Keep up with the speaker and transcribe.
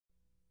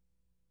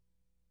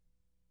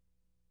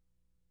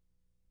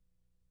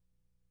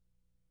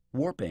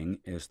Warping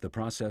is the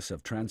process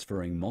of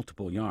transferring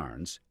multiple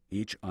yarns,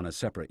 each on a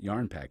separate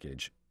yarn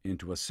package,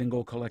 into a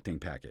single collecting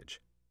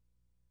package.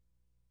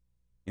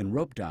 In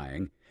rope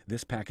dyeing,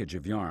 this package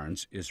of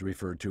yarns is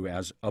referred to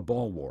as a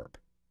ball warp.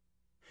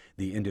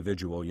 The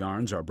individual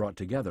yarns are brought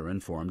together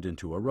and formed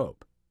into a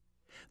rope.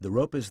 The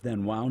rope is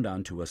then wound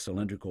onto a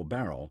cylindrical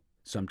barrel,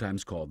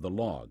 sometimes called the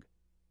log.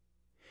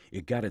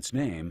 It got its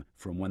name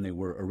from when they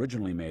were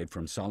originally made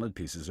from solid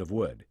pieces of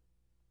wood.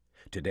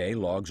 Today,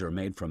 logs are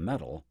made from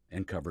metal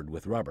and covered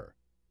with rubber.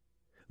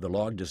 The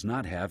log does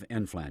not have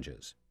end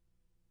flanges.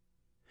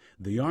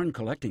 The yarn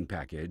collecting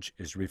package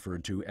is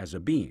referred to as a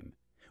beam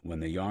when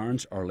the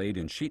yarns are laid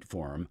in sheet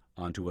form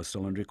onto a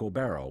cylindrical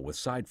barrel with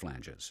side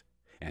flanges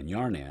and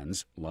yarn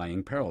ends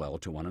lying parallel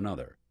to one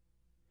another.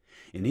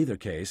 In either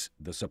case,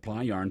 the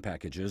supply yarn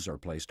packages are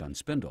placed on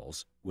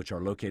spindles, which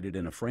are located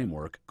in a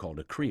framework called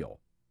a creel.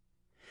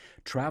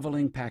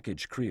 Traveling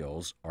package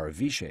creels are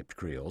V-shaped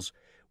creels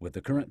with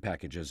the current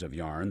packages of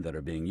yarn that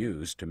are being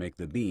used to make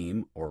the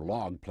beam or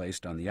log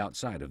placed on the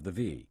outside of the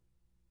V.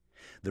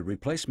 The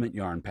replacement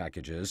yarn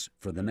packages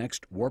for the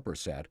next warper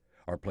set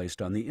are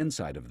placed on the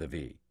inside of the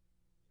V.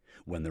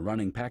 When the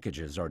running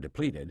packages are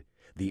depleted,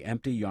 the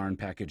empty yarn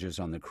packages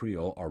on the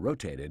creel are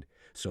rotated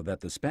so that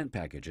the spent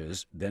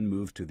packages then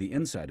move to the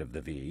inside of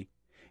the V,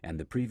 and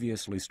the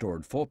previously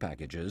stored full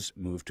packages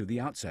move to the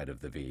outside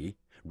of the V,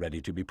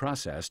 ready to be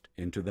processed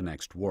into the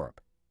next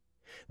warp.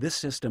 This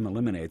system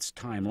eliminates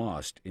time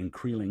lost in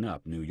creeling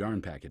up new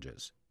yarn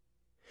packages.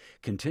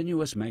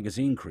 Continuous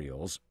magazine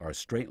creels are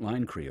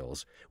straight-line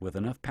creels with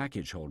enough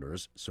package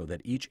holders so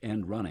that each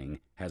end running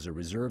has a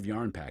reserve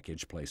yarn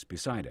package placed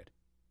beside it.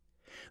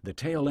 The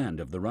tail end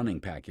of the running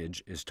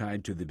package is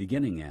tied to the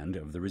beginning end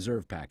of the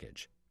reserve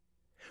package.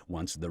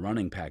 Once the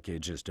running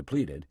package is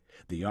depleted,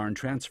 the yarn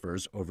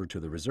transfers over to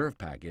the reserve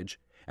package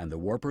and the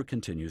warper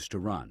continues to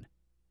run.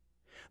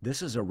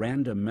 This is a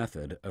random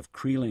method of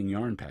creeling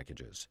yarn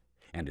packages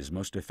and is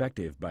most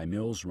effective by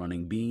mills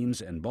running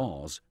beams and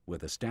balls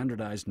with a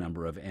standardized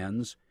number of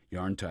ends,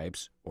 yarn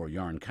types, or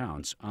yarn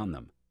counts on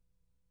them.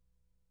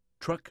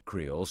 Truck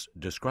creels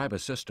describe a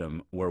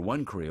system where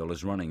one creel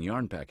is running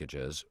yarn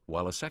packages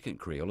while a second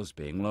creel is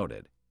being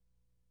loaded.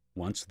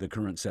 Once the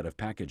current set of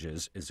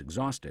packages is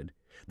exhausted,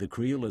 the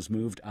creel is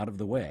moved out of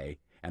the way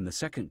and the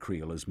second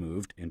creel is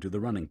moved into the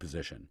running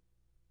position.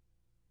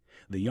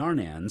 The yarn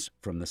ends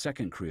from the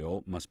second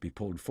creel must be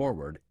pulled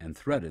forward and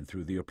threaded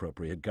through the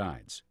appropriate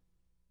guides.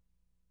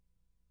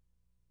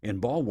 In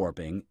ball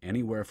warping,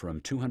 anywhere from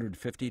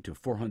 250 to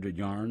 400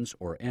 yarns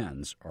or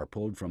ends are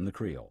pulled from the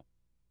creel.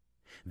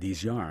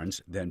 These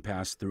yarns then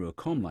pass through a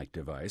comb-like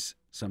device,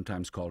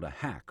 sometimes called a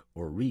hack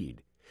or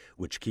reed,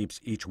 which keeps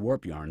each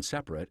warp yarn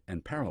separate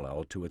and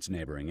parallel to its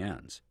neighboring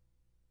ends.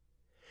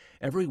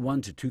 Every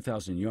 1 to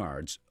 2,000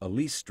 yards, a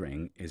lease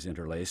string is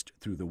interlaced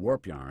through the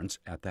warp yarns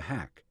at the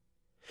hack.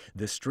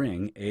 This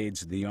string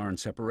aids the yarn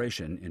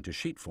separation into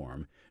sheet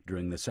form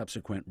during the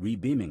subsequent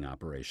rebeaming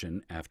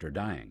operation after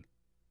dyeing.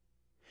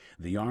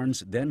 The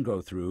yarns then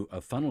go through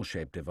a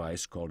funnel-shaped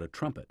device called a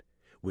trumpet,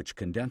 which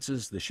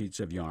condenses the sheets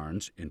of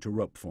yarns into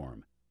rope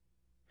form.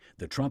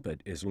 The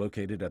trumpet is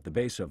located at the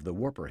base of the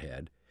warper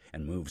head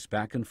and moves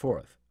back and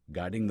forth,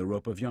 guiding the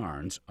rope of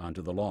yarns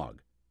onto the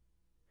log.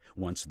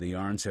 Once the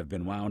yarns have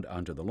been wound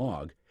onto the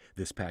log,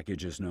 this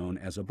package is known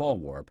as a ball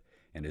warp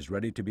and is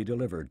ready to be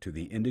delivered to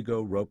the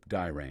indigo rope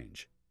dye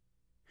range.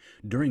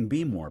 During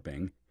beam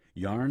warping,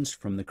 yarns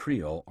from the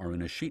creel are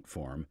in a sheet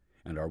form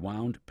and are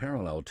wound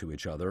parallel to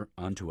each other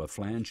onto a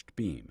flanged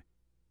beam.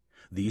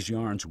 These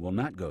yarns will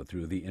not go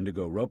through the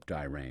indigo rope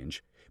dye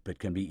range, but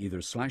can be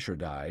either slasher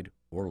dyed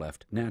or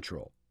left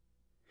natural.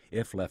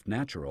 If left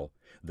natural,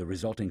 the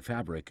resulting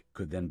fabric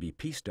could then be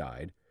piece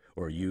dyed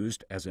or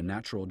used as a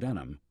natural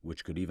denim,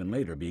 which could even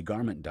later be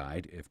garment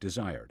dyed if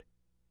desired.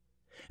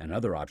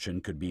 Another option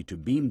could be to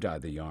beam dye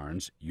the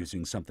yarns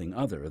using something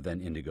other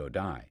than indigo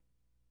dye.